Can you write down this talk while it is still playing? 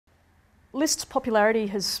Liszt's popularity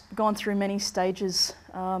has gone through many stages.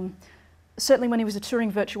 Certainly when he was a touring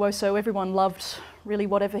virtuoso, everyone loved really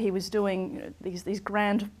whatever he was doing, you know, these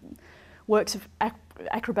grand works of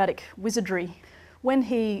acrobatic wizardry. When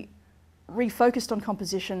he refocused on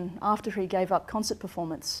composition after he gave up concert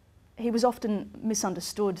performance, he was often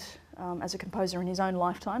misunderstood as a composer in his own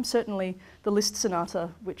lifetime. Certainly the Liszt sonata,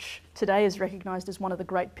 which today is recognised as one of the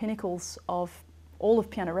great pinnacles of all of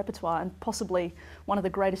piano repertoire and possibly one of the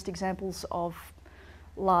greatest examples of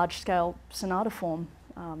large-scale sonata form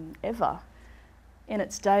ever. In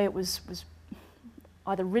its day it was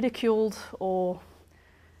either ridiculed or,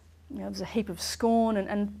 you know, there was a heap of scorn,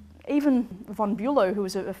 and even von Bülow, who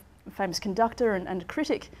was a famous conductor and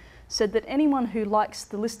critic, said that anyone who likes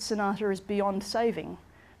the Liszt sonata is beyond saving.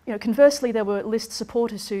 You know, conversely, there were Liszt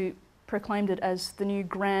supporters who proclaimed it as the new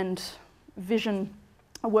grand vision,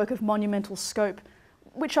 a work of monumental scope,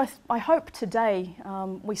 which I hope today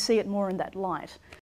we see it more in that light.